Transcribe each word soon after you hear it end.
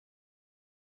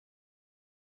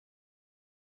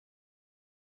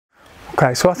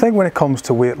Okay, so I think when it comes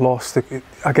to weight loss,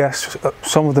 I guess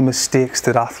some of the mistakes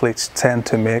that athletes tend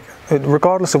to make,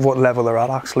 regardless of what level they're at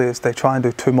actually, is they try and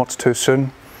do too much too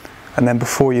soon, and then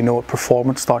before you know it,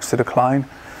 performance starts to decline.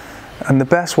 And the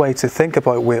best way to think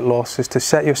about weight loss is to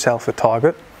set yourself a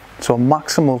target, so a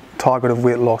maximal target of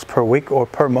weight loss per week or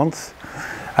per month,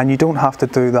 and you don't have to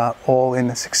do that all in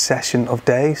a succession of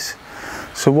days.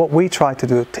 So what we try to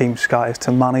do at Team Sky is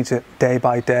to manage it day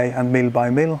by day and meal by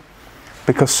meal.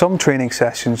 Because some training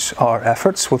sessions are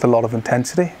efforts with a lot of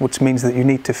intensity, which means that you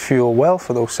need to fuel well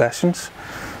for those sessions.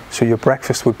 So your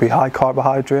breakfast would be high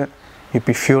carbohydrate, you'd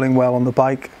be fueling well on the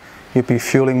bike, you'd be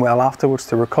fueling well afterwards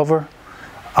to recover.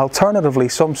 Alternatively,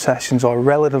 some sessions are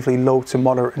relatively low to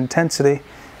moderate intensity,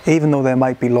 even though they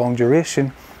might be long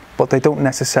duration, but they don't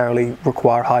necessarily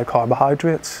require high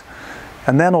carbohydrates.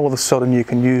 And then all of a sudden you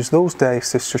can use those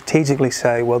days to strategically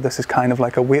say, well, this is kind of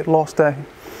like a weight loss day.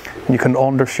 You can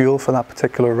under fuel for that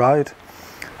particular ride,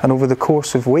 and over the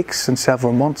course of weeks and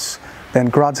several months, then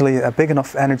gradually a big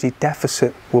enough energy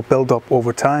deficit will build up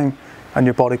over time and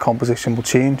your body composition will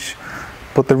change.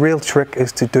 But the real trick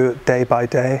is to do it day by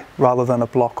day rather than a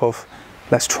block of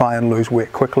let's try and lose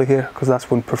weight quickly here, because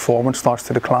that's when performance starts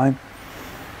to decline.